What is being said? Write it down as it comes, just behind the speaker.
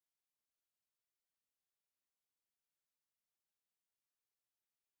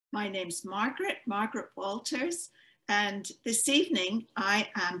My name's Margaret Walters, and this evening I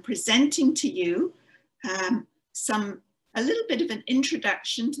am presenting to you a little bit of an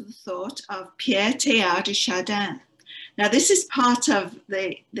introduction to the thought of Pierre Teilhard de Chardin. Now, this is part of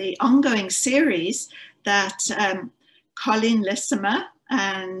the ongoing series that Colleen Lissimer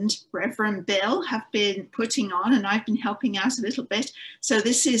and Reverend Bill have been putting on, and I've been helping out a little bit. So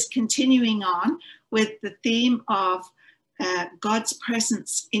this is continuing on with the theme of God's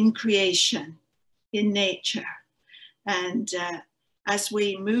presence in creation, in nature. And as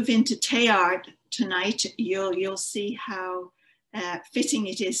we move into Teilhard tonight, you'll see how fitting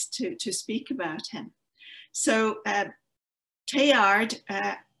it is to speak about him. So Teilhard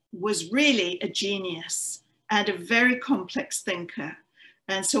was really a genius and a very complex thinker.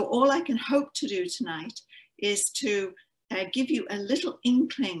 And so all I can hope to do tonight is to give you a little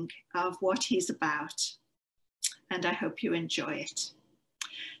inkling of what he's about. And I hope you enjoy it.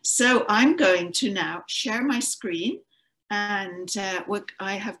 So I'm going to now share my screen, and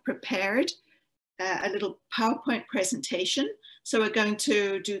I have prepared a little PowerPoint presentation. So we're going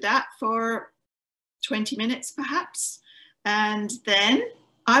to do that for 20 minutes perhaps. And then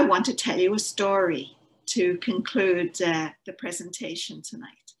I want to tell you a story to conclude the presentation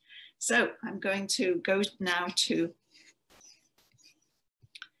tonight. So I'm going to go now to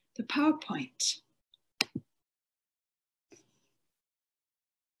the PowerPoint.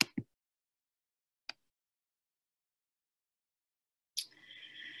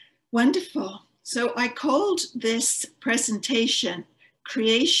 Wonderful. So I called this presentation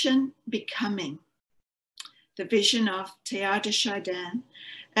Creation Becoming, the vision of Teilhard de Chardin.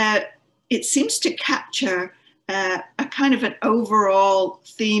 It seems to capture a kind of an overall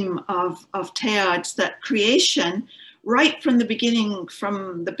theme of Teilhard's, that creation, right from the beginning,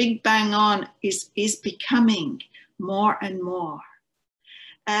 from the Big Bang on, is becoming more and more.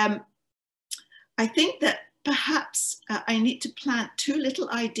 I think that perhaps I need to plant two little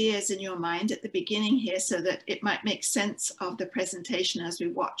ideas in your mind at the beginning here so that it might make sense of the presentation as we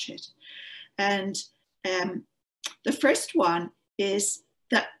watch it. And the first one is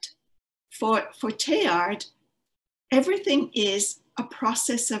that for Teilhard, everything is a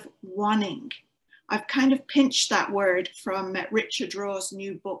process of wanting. I've kind of pinched that word from Richard Rohr's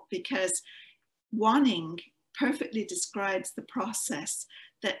new book, because wanting perfectly describes the process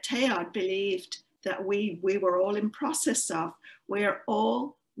that Teilhard believed that we were all in process of. We're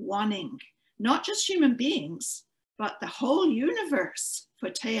all wanting, not just human beings, but the whole universe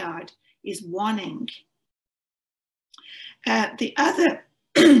for Teilhard is wanting. The other,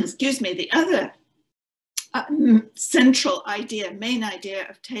 excuse me, the other central idea, main idea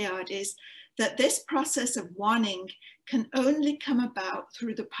of Teilhard is that this process of wanting can only come about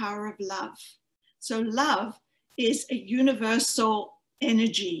through the power of love. So love is a universal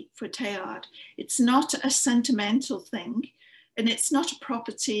energy for Teilhard. It's not a sentimental thing, and it's not a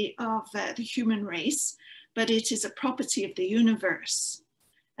property of the human race, but it is a property of the universe.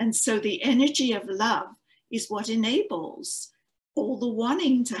 And so the energy of love is what enables all the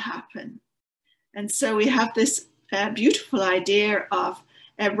wanting to happen. And so we have this beautiful idea of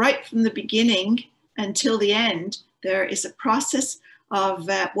right from the beginning until the end, there is a process of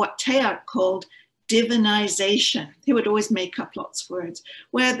what Teilhard called divinization. He would always make up lots of words,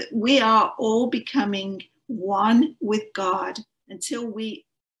 where we are all becoming one with God until we,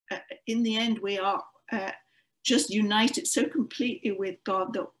 in the end, we are just united so completely with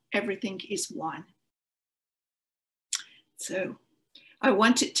God that everything is one. So I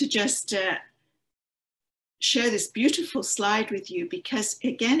wanted to just share this beautiful slide with you because,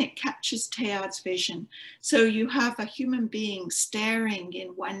 again, it captures Teilhard's vision. So you have a human being staring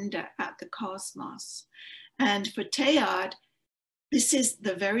in wonder at the cosmos. And for Teilhard, this is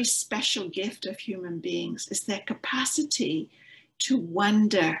the very special gift of human beings, is their capacity to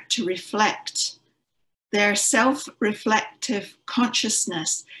wonder, to reflect. Their self-reflective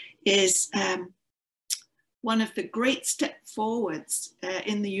consciousness is one of the great steps forwards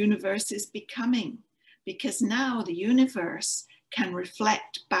in the universe is becoming, because now the universe can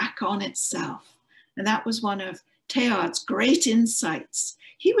reflect back on itself. And that was one of Teilhard's great insights.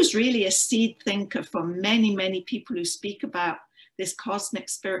 He was really a seed thinker for many, many people who speak about this cosmic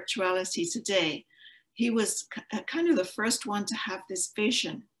spirituality today. He was kind of the first one to have this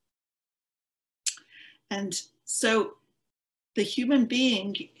vision. And so the human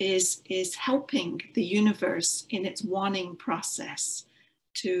being is helping the universe in its wanting process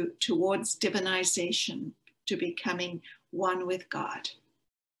towards divinization, to becoming one with God.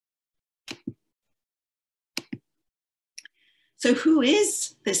 So who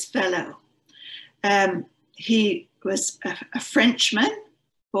is this fellow? He was a Frenchman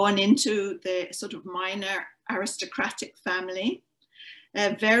born into the sort of minor aristocratic family,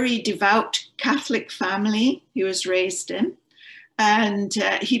 a very devout Catholic family he was raised in. And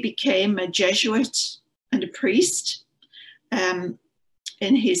he became a Jesuit and a priest in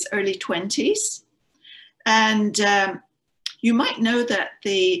his early 20s. And you might know that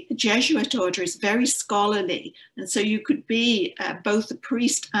the Jesuit order is very scholarly. And so you could be both a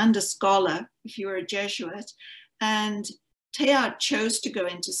priest and a scholar if you were a Jesuit. And Teilhard chose to go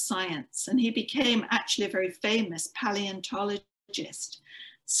into science, and he became actually a very famous paleontologist.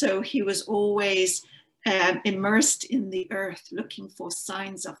 So he was always immersed in the earth, looking for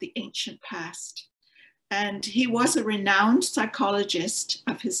signs of the ancient past. And he was a renowned psychologist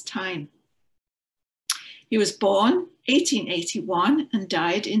of his time. He was born 1881 and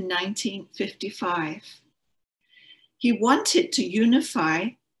died in 1955. He wanted to unify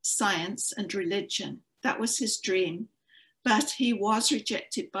science and religion. That was his dream, but he was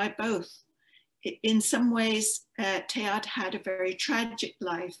rejected by both. In some ways, Teilhard had a very tragic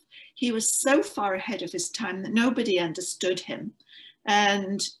life. He was so far ahead of his time that nobody understood him.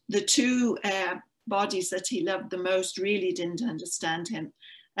 And the two bodies that he loved the most really didn't understand him.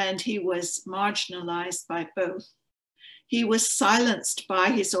 And he was marginalized by both. He was silenced by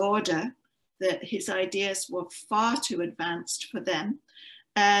his order, that his ideas were far too advanced for them.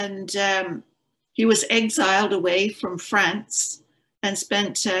 And he was exiled away from France and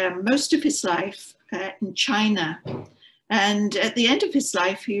spent most of his life in China. And at the end of his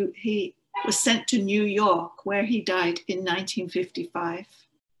life, he was sent to New York, where he died in 1955.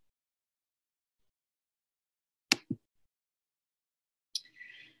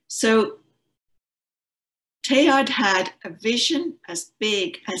 So Teilhard had a vision as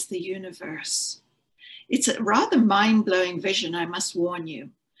big as the universe. It's a rather mind-blowing vision, I must warn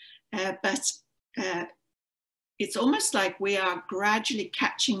you, but it's almost like we are gradually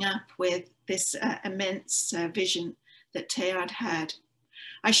catching up with this immense vision that Teilhard had.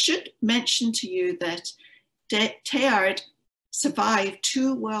 I should mention to you that Teilhard survived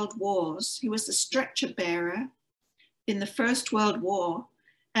 2 world wars. He was a stretcher bearer in the First World War,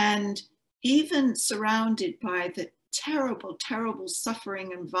 and even surrounded by the terrible, terrible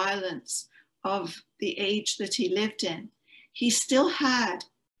suffering and violence of the age that he lived in, he still had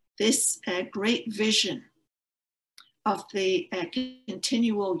this great vision of the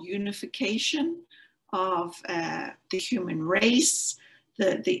continual unification of the human race,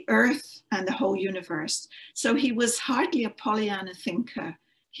 the earth, and the whole universe. So he was hardly a Pollyanna thinker.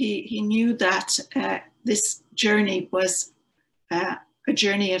 He knew that this journey was a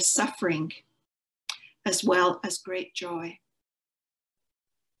journey of suffering as well as great joy.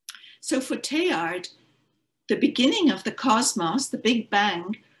 So for Teilhard, the beginning of the cosmos, the Big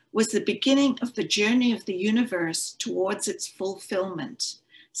Bang, was the beginning of the journey of the universe towards its fulfillment.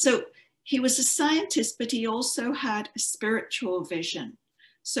 So he was a scientist, but he also had a spiritual vision.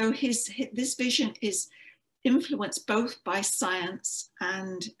 So this vision is influenced both by science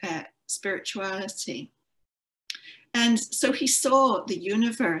and spirituality. And so he saw the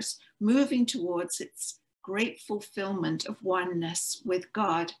universe moving towards its great fulfillment of oneness with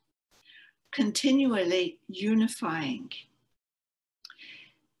God, continually unifying.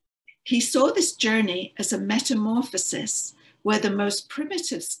 He saw this journey as a metamorphosis where the most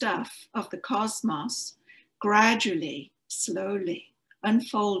primitive stuff of the cosmos gradually, slowly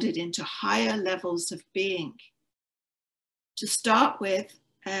unfolded into higher levels of being. To start with,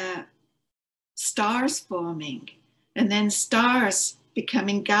 stars forming, and then stars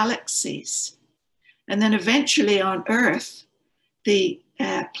becoming galaxies. And then eventually on Earth, the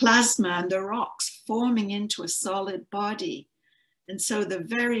plasma and the rocks forming into a solid body. And so the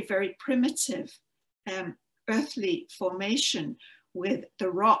very, very primitive earthly formation with the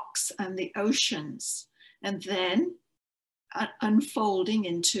rocks and the oceans, and then unfolding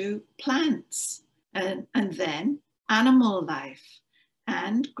into plants, and then animal life,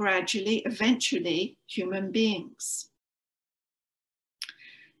 and gradually, eventually, human beings.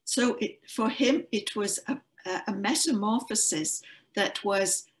 So for him, it was a metamorphosis that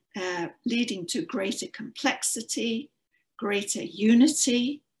was leading to greater complexity, greater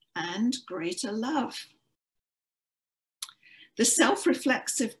unity, and greater love. The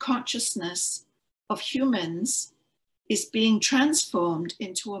self-reflexive consciousness of humans is being transformed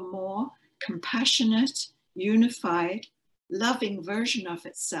into a more compassionate, unified, loving version of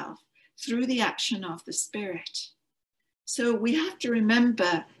itself through the action of the Spirit. So we have to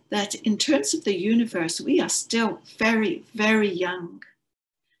remember that in terms of the universe, we are still very, very young,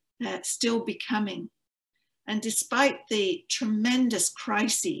 still becoming. And despite the tremendous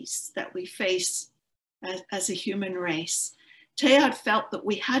crises that we face as a human race, Teilhard felt that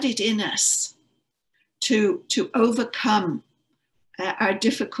we had it in us to overcome our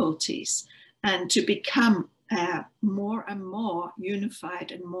difficulties and to become more and more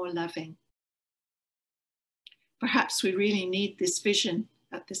unified and more loving. Perhaps we really need this vision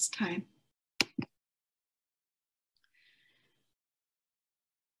at this time.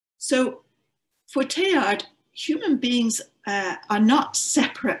 So for Teilhard, human beings are not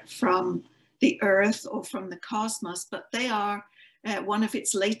separate from the earth or from the cosmos, but they are one of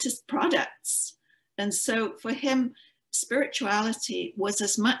its latest products. And so for him, spirituality was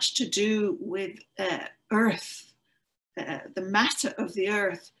as much to do with earth, the matter of the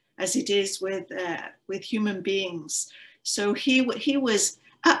earth, as it is with human beings. So he was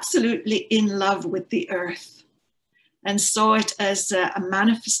absolutely in love with the earth and saw it as a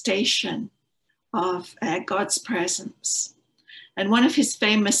manifestation of God's presence. And one of his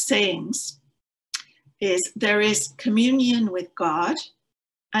famous sayings is, there is communion with God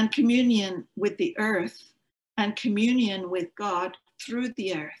and communion with the earth and communion with God through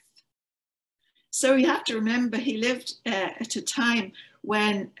the earth. So you have to remember he lived at a time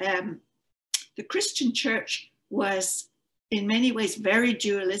when the Christian church was in many ways very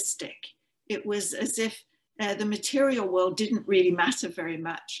dualistic. It was as if the material world didn't really matter very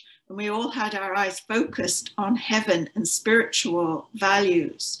much. And we all had our eyes focused on heaven and spiritual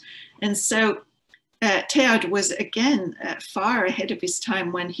values. And so Teilhard was again far ahead of his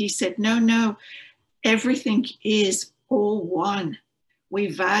time when he said, no, everything is all one. We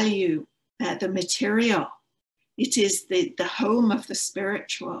value the material. It is the home of the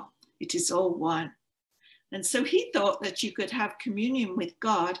spiritual. It is all one. And so he thought that you could have communion with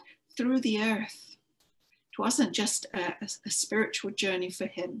God through the earth. It wasn't just a spiritual journey for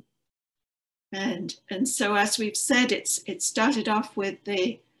him. And so, as we've said, it started off with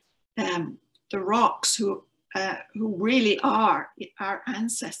the rocks who really are our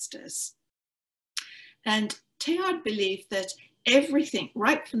ancestors. And Teilhard believed that everything,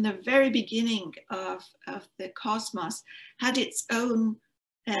 right from the very beginning of the cosmos, had its own,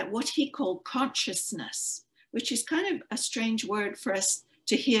 what he called consciousness, which is kind of a strange word for us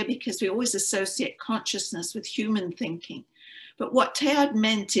to hear because we always associate consciousness with human thinking. But what Teilhard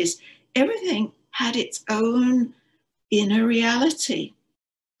meant is everything had its own inner reality.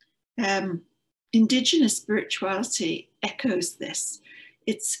 Indigenous spirituality echoes this.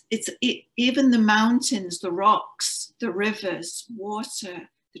 Even the mountains, the rocks, the rivers, water,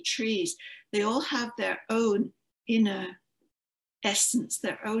 the trees, they all have their own inner essence,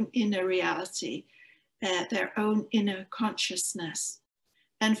 their own inner reality, their own inner consciousness.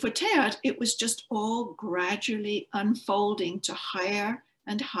 And for Teilhard, it was just all gradually unfolding to higher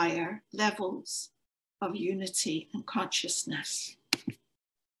and higher levels of unity and consciousness.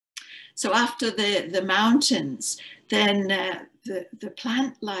 So after the mountains, then the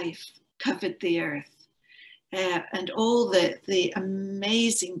plant life covered the earth, and all the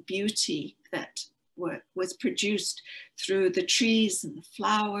amazing beauty that was produced through the trees and the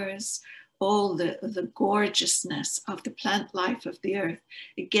flowers, all the gorgeousness of the plant life of the earth.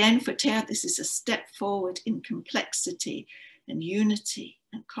 Again, for Teilhard, this is a step forward in complexity and unity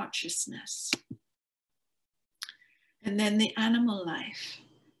and consciousness. And then the animal life.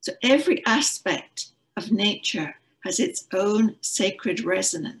 So every aspect of nature has its own sacred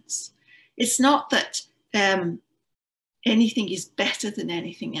resonance. It's not that anything is better than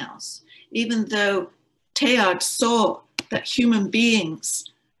anything else, even though Teilhard saw that human beings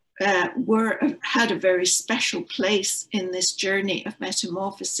had a very special place in this journey of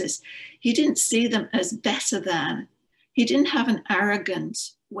metamorphosis. He didn't see them as better than. He didn't have an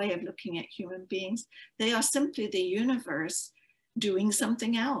arrogant way of looking at human beings. They are simply the universe doing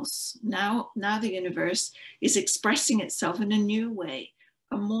something else. Now the universe is expressing itself in a new way,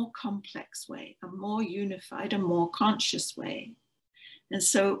 a more complex way, a more unified, a more conscious way. And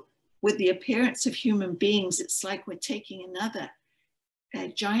so with the appearance of human beings, it's like we're taking another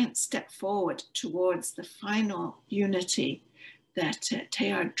giant step forward towards the final unity that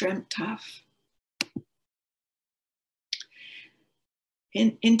Teilhard dreamt of.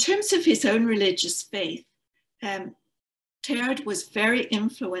 In terms of his own religious faith, Teilhard was very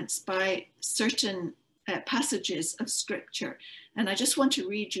influenced by certain passages of scripture. And I just want to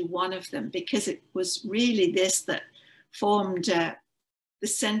read you one of them because it was really this that formed the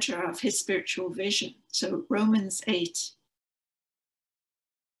center of his spiritual vision. So Romans 8.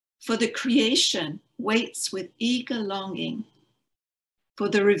 For the creation waits with eager longing for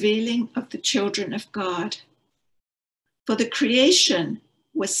the revealing of the children of God. For the creation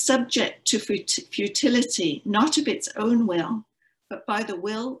was subject to futility, not of its own will, but by the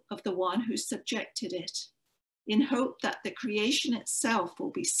will of the one who subjected it, in hope that the creation itself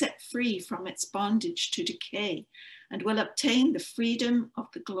will be set free from its bondage to decay and will obtain the freedom of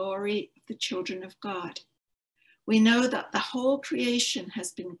the glory of the children of God. We know that the whole creation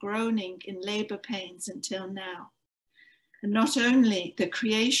has been groaning in labor pains until now. And not only the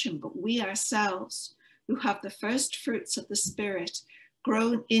creation, but we ourselves, who have the first fruits of the Spirit,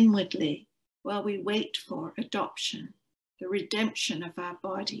 groan inwardly while we wait for adoption, the redemption of our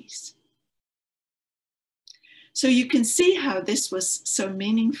bodies. So you can see how this was so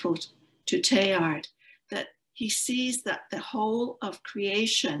meaningful to Teilhard, that he sees that the whole of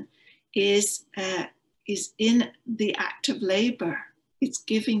creation is in the act of labor. It's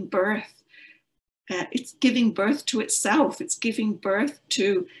giving birth. It's giving birth to itself. It's giving birth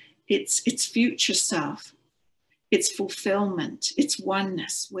to its future self, its fulfillment, its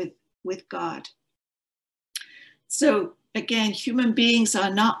oneness with God. So again, human beings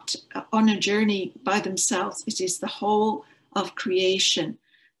are not on a journey by themselves. It is the whole of creation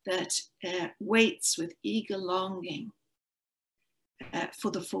that waits with eager longing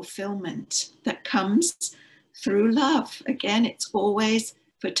for the fulfillment that comes through love. Again, it's always,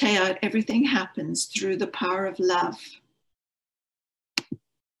 for Teilhard, everything happens through the power of love.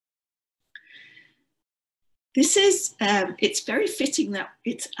 This is, it's very fitting that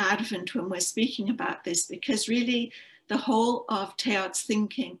it's Advent when we're speaking about this, because really the whole of Teilhard's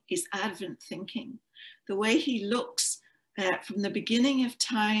thinking is Advent thinking. The way he looks from the beginning of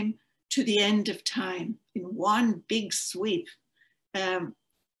time to the end of time in one big sweep.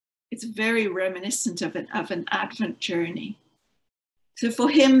 It's very reminiscent of an Advent journey. So for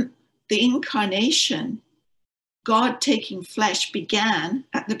him, the incarnation, God taking flesh, began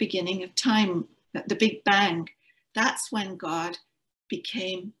at the beginning of time, at the Big Bang. That's when God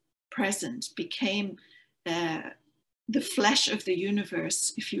became present, became the flesh of the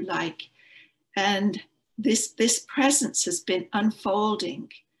universe, if you like. And this presence has been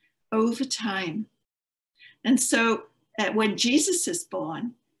unfolding over time. And so when Jesus is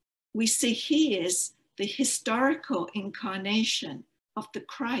born, we see he is the historical incarnation of the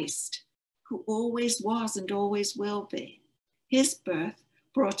Christ who always was and always will be. His birth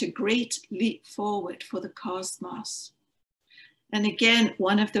brought a great leap forward for the cosmos. And again,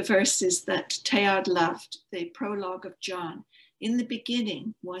 one of the verses that Teilhard loved, the prologue of John, in the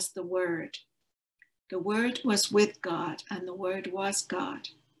beginning was the Word. The Word was with God, and the Word was God.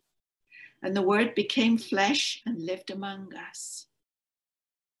 And the Word became flesh and lived among us.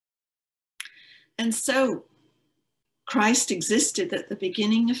 And so Christ existed at the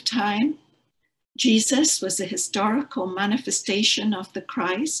beginning of time. Jesus was a historical manifestation of the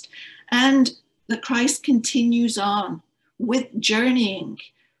Christ, and the Christ continues on with journeying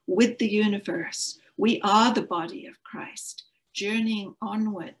with the universe. We are the body of Christ, journeying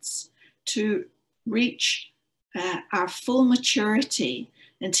onwards to reach our full maturity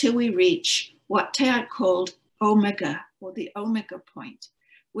until we reach what Teilhard called Omega, or the Omega point,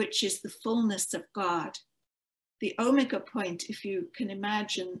 which is the fullness of God. The Omega point, if you can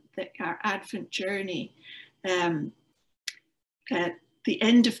imagine that our Advent journey, at the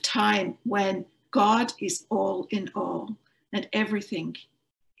end of time, when God is all in all and everything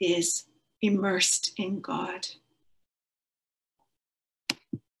is immersed in God.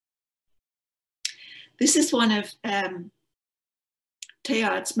 This is one of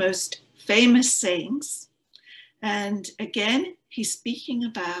Teilhard's most famous sayings. And again, he's speaking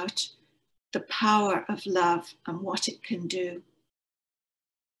about the power of love and what it can do.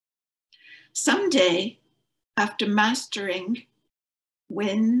 Someday, after mastering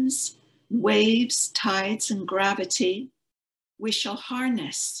winds, waves, tides, and gravity, we shall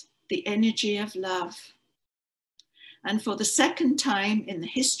harness the energy of love. And for the second time in the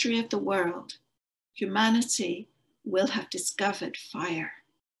history of the world, humanity will have discovered fire.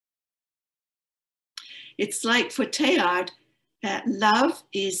 It's like for Teilhard, love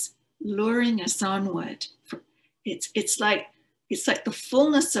is luring us onward. It's like the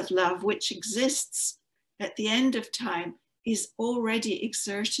fullness of love which exists at the end of time is already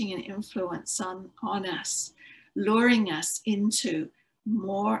exerting an influence on us, luring us into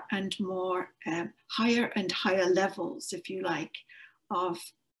more and more higher and higher levels, if you like, of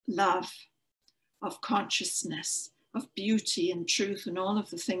love, of consciousness, of beauty and truth, and all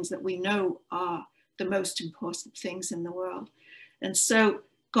of the things that we know are the most important things in the world. And so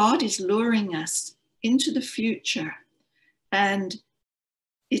God is luring us into the future, and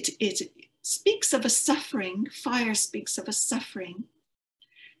it speaks of a suffering. Fire speaks of a suffering.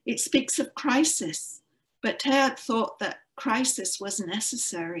 It speaks of crisis, but Teilhard thought that crisis was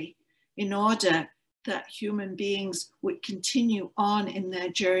necessary in order that human beings would continue on in their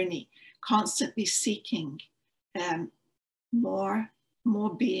journey, constantly seeking more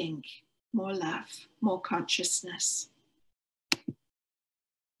being, more love, more consciousness.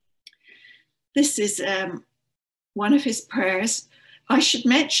 This is one of his prayers. I should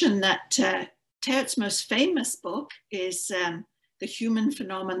mention that Teilhard's most famous book is The Human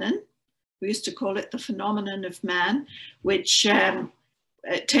Phenomenon. We used to call it The Phenomenon of Man, which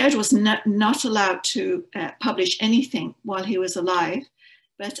Teilhard was not allowed to publish anything while he was alive.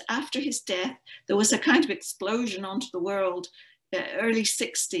 But after his death, there was a kind of explosion onto the world, early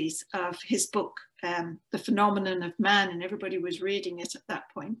 60s, of his book, The Phenomenon of Man, and everybody was reading it at that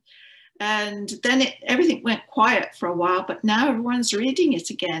point. And then everything went quiet for a while, but now everyone's reading it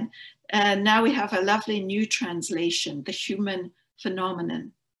again. And now we have a lovely new translation, The Human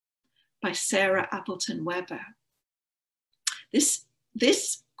Phenomenon, by Sarah Appleton Weber.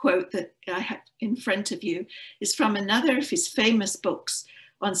 This quote that I have in front of you is from another of his famous books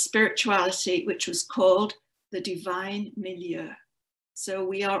on spirituality, which was called The Divine Milieu. So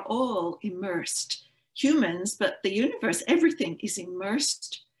we are all immersed, humans, but the universe, everything is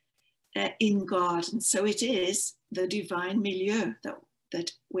immersed in God. And so it is the divine milieu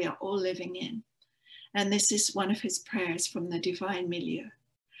that we are all living in. And this is one of his prayers from the divine milieu.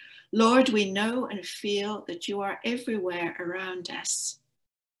 Lord, we know and feel that you are everywhere around us.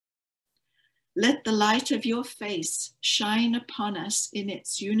 Let the light of your face shine upon us in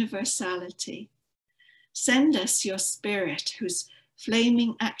its universality. Send us your spirit, whose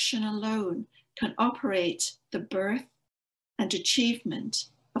flaming action alone can operate the birth and achievement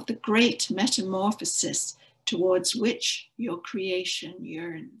of the great metamorphosis towards which your creation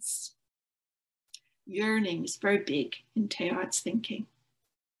yearns. Yearning is very big in Teilhard's thinking.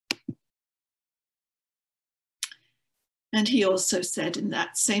 And he also said in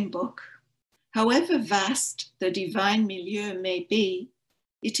that same book, however vast the divine milieu may be,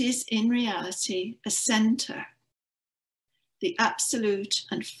 it is in reality a center, the absolute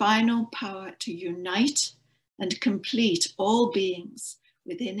and final power to unite and complete all beings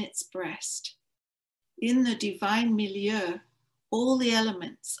within its breast. In the divine milieu, all the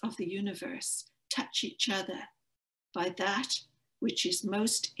elements of the universe touch each other by that which is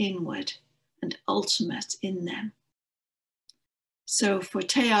most inward and ultimate in them. So for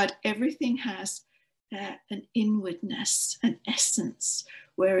Teilhard, everything has an inwardness, an essence,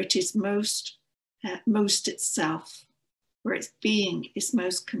 where it is most itself, where its being is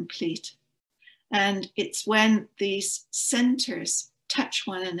most complete. And it's when these centers touch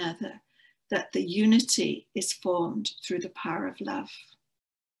one another that the unity is formed through the power of love.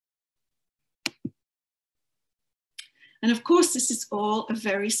 And of course, this is all a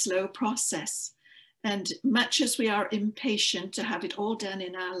very slow process. And much as we are impatient to have it all done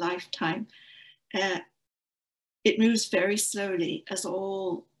in our lifetime, it moves very slowly, as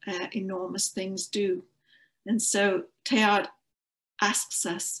all enormous things do. And so Teilhard asks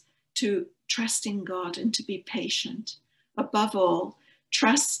us to trust in God and to be patient. Above all,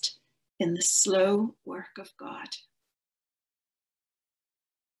 trust in the slow work of God.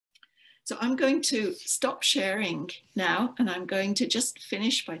 So I'm going to stop sharing now, and I'm going to just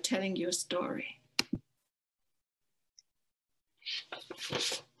finish by telling you a story. I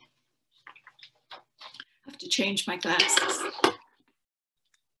have to change my glasses.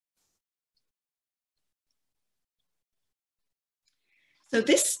 So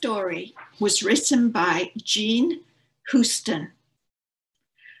this story was written by Jean Houston.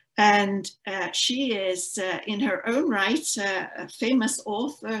 And she is, in her own right, a famous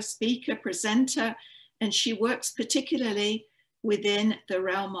author, speaker, presenter, and she works particularly within the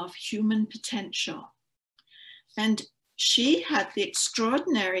realm of human potential. And she had the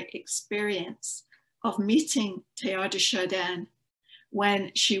extraordinary experience of meeting Teilhard de Chardin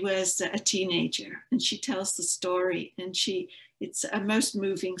when she was a teenager. And she tells the story, and it's a most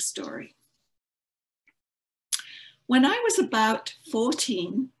moving story. When I was about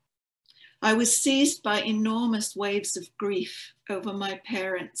 14, I was seized by enormous waves of grief over my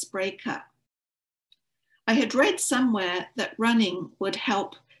parents' breakup. I had read somewhere that running would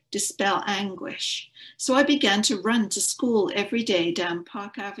help dispel anguish, so I began to run to school every day down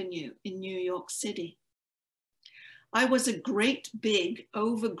Park Avenue in New York City. I was a great big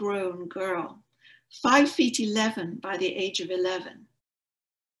overgrown girl, 5'11" by the age of 11.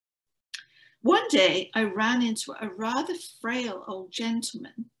 One day I ran into a rather frail old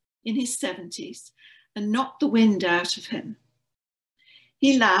gentleman in his 70s and knocked the wind out of him.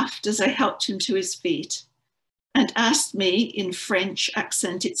 He laughed as I helped him to his feet and asked me in French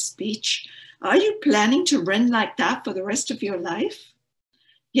accented speech, "Are you planning to run like that for the rest of your life?"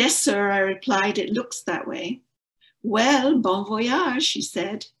 "Yes, sir," I replied, "it looks that way." "Well, bon voyage," he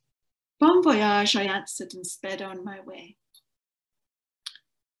said. Bon voyage, I answered and sped on my way.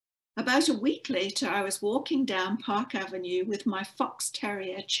 About a week later, I was walking down Park Avenue with my fox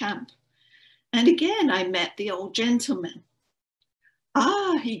terrier, Champ, and again I met the old gentleman.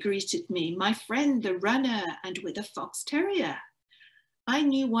 Ah, he greeted me, my friend, the runner, and with a fox terrier. I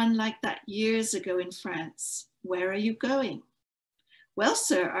knew one like that years ago in France. Where are you going? Well,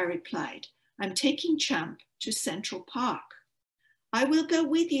 sir, I replied, I'm taking Champ to Central Park. I will go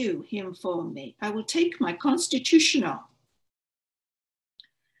with you, he informed me. I will take my constitutional.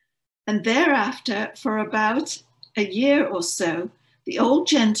 And thereafter, for about a year or so, the old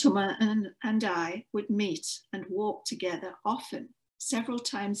gentleman and I would meet and walk together often, several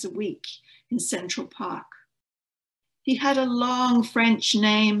times a week in Central Park. He had a long French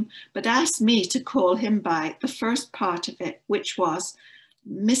name, but asked me to call him by the first part of it, which was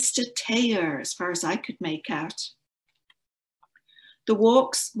Mr. Teilhard, as far as I could make out. The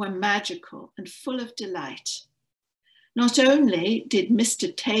walks were magical and full of delight. Not only did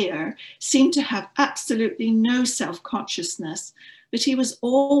Mr. Teilhard seem to have absolutely no self-consciousness, but he was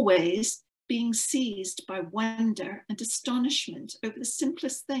always being seized by wonder and astonishment over the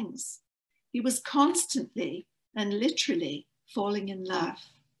simplest things. He was constantly and literally falling in love.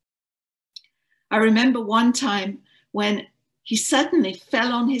 I remember one time when he suddenly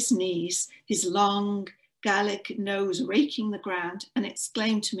fell on his knees, his long Gallic nose raking the ground, and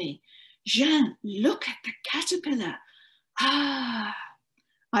exclaimed to me, "Jean, look at the caterpillar. Ah!"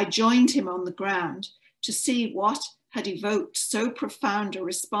 I joined him on the ground to see what had evoked so profound a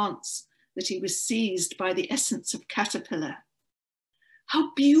response that he was seized by the essence of caterpillar.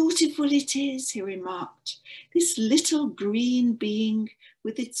 "How beautiful it is," he remarked, "this little green being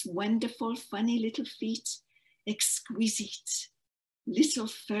with its wonderful, funny little feet, exquisite, little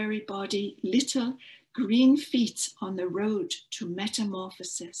furry body, little green feet on the road to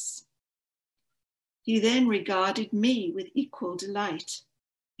metamorphosis." He then regarded me with equal delight.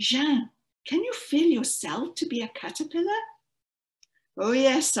 "Jean, can you feel yourself to be a caterpillar?" "Oh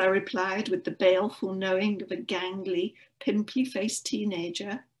yes," I replied with the baleful knowing of a gangly, pimply-faced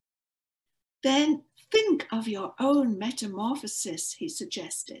teenager. "Then think of your own metamorphosis," he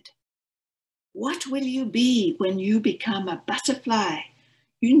suggested. "What will you be when you become a butterfly?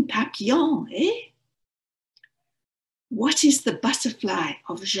 Une papillon, eh?" What is the butterfly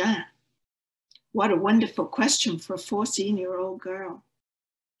of Jean? What a wonderful question for a 14-year-old girl.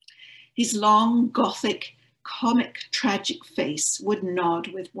 His long, Gothic, comic, tragic face would nod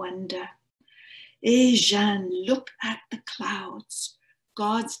with wonder. "Eh, Jean, look at the clouds,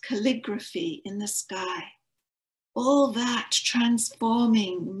 God's calligraphy in the sky. All that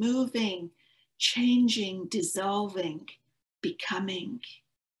transforming, moving, changing, dissolving, becoming.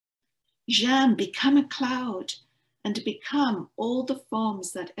 Jean, become a cloud and become all the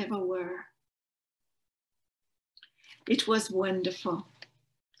forms that ever were." It was wonderful.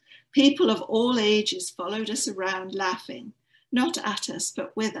 People of all ages followed us around laughing, not at us,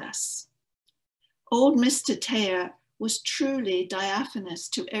 but with us. Old Mr. Teilhard was truly diaphanous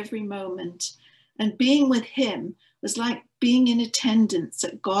to every moment, and being with him was like being in attendance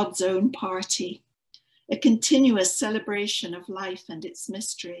at God's own party, a continuous celebration of life and its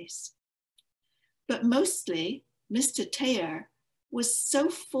mysteries. But mostly, Mr. Teilhard was so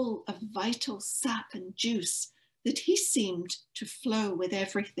full of vital sap and juice that he seemed to flow with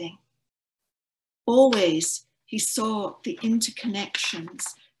everything. Always he saw the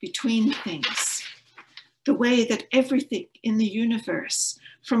interconnections between things, the way that everything in the universe,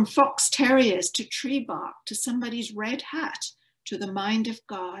 from fox terriers to tree bark to somebody's red hat to the mind of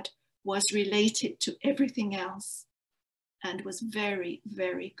God, was related to everything else and was very,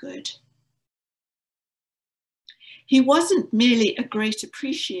 very good. He wasn't merely a great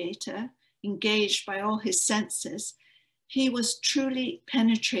appreciator, engaged by all his senses. He was truly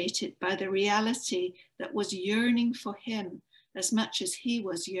penetrated by the reality that was yearning for him as much as he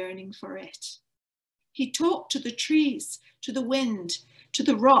was yearning for it. He talked to the trees, to the wind, to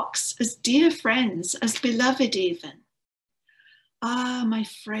the rocks as dear friends, as beloved even. "Ah, my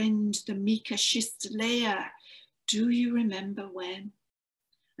friend, the mica schist layer, do you remember when?"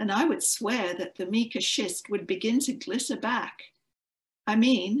 And I would swear that the mica schist would begin to glitter back. I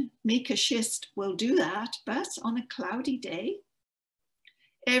mean, mica schist will do that, but on a cloudy day,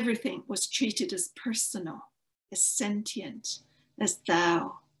 everything was treated as personal, as sentient, as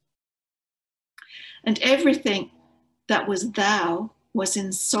thou. And everything that was thou was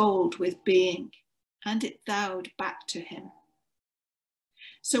ensouled with being, and it thou'd back to him.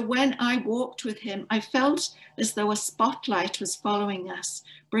 So when I walked with him, I felt as though a spotlight was following us,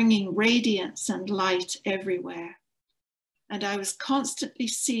 bringing radiance and light everywhere. and I was constantly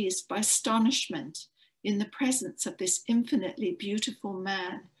seized by astonishment in the presence of this infinitely beautiful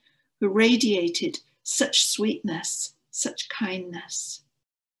man who radiated such sweetness, such kindness.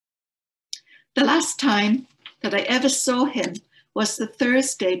 The last time that I ever saw him was the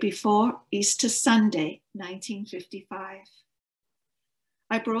Thursday before Easter Sunday, 1955.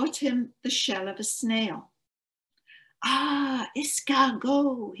 I brought him the shell of a snail. "Ah,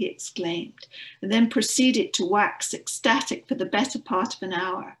 escargot," he exclaimed, and then proceeded to wax ecstatic for the better part of an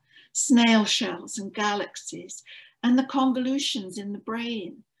hour. Snail shells and galaxies, and the convolutions in the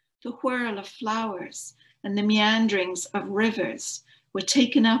brain, the whirl of flowers, and the meanderings of rivers were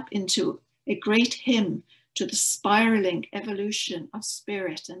taken up into a great hymn to the spiraling evolution of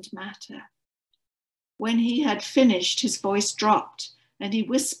spirit and matter. When he had finished, his voice dropped, and he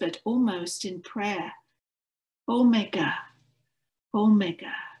whispered almost in prayer, "Omega,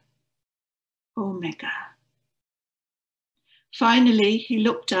 Omega, Omega." Finally, he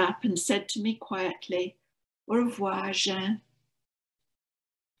looked up and said to me quietly, "Au revoir, Jean."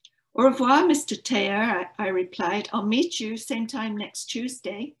 "Au revoir, Mr. Teilhard," I replied. "I'll meet you same time next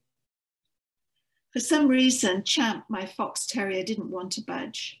Tuesday." For some reason, Champ, my fox terrier, didn't want to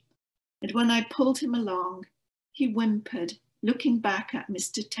budge. And when I pulled him along, he whimpered, looking back at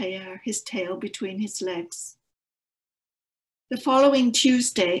Mr. Teilhard, his tail between his legs. The following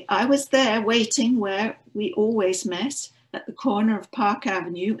Tuesday, I was there waiting where we always met, at the corner of Park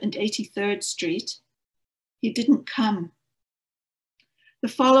Avenue and 83rd Street. He didn't come. The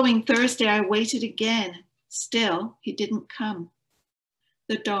following Thursday, I waited again. Still, he didn't come.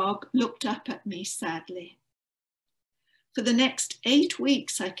 The dog looked up at me sadly. For the next 8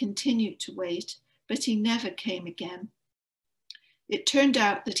 weeks, I continued to wait, but he never came again. It turned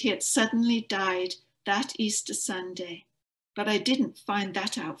out that he had suddenly died that Easter Sunday, but I didn't find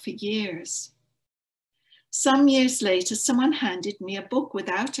that out for years. Some years later, someone handed me a book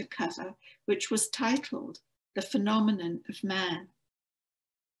without a cover, which was titled The Phenomenon of Man.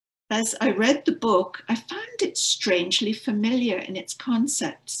 As I read the book, I found it strangely familiar in its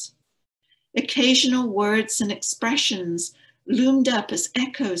concepts. Occasional words and expressions loomed up as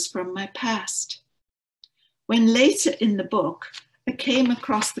echoes from my past. When later in the book, I came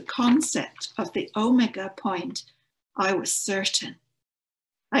across the concept of the omega point, I was certain.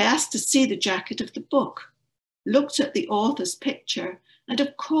 I asked to see the jacket of the book, looked at the author's picture, and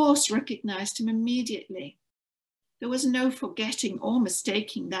of course recognized him immediately. There was no forgetting or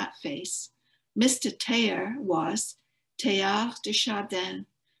mistaking that face. Mr. Teilhard was Teilhard de Chardin,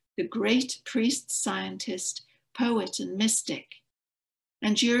 the great priest, scientist, poet, and mystic.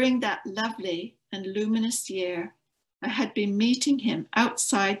 And during that lovely and luminous year, I had been meeting him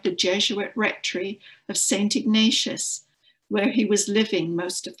outside the Jesuit rectory of St. Ignatius, where he was living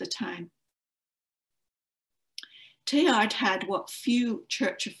most of the time. Teilhard had what few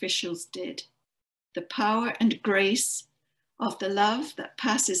church officials did, the power and grace of the love that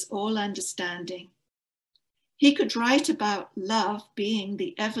passes all understanding. He could write about love being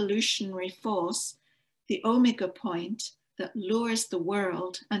the evolutionary force, the omega point that lures the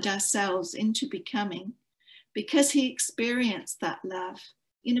world and ourselves into becoming, because he experienced that love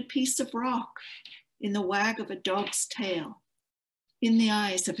in a piece of rock, in the wag of a dog's tail, in the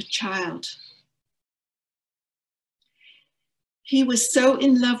eyes of a child. He was so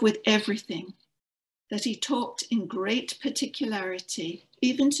in love with everything that he talked in great particularity,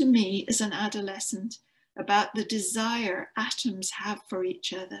 even to me as an adolescent, about the desire atoms have for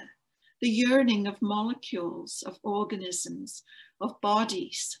each other, the yearning of molecules, of organisms, of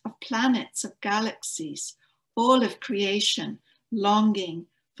bodies, of planets, of galaxies, all of creation longing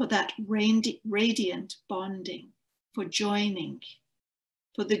for that radiant bonding, for joining,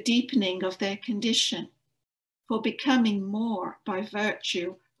 for the deepening of their condition, for becoming more by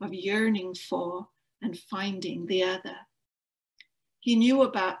virtue of yearning for and finding the other. He knew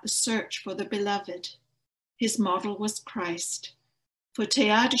about the search for the beloved. His model was Christ. For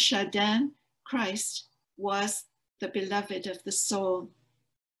Teilhard de Chardin, Christ was the beloved of the soul.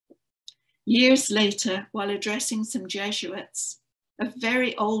 Years later, while addressing some Jesuits, a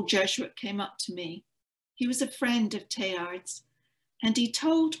very old Jesuit came up to me. He was a friend of Teilhard's, and he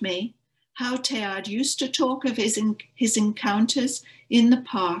told me how Teilhard used to talk of his encounters in the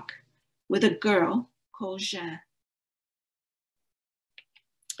park with a girl called Jean.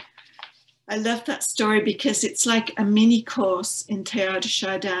 I love that story because it's like a mini course in Teilhard de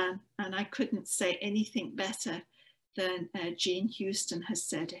Chardin, and I couldn't say anything better than Jean Houston has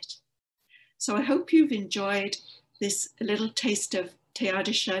said it. So I hope you've enjoyed this little taste of Teilhard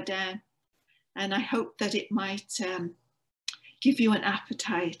de Chardin, and I hope that it might give you an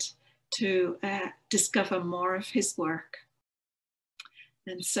appetite to discover more of his work.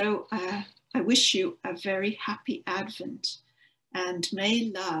 And so I wish you a very happy Advent, and may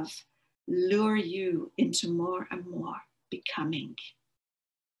love lure you into more and more becoming.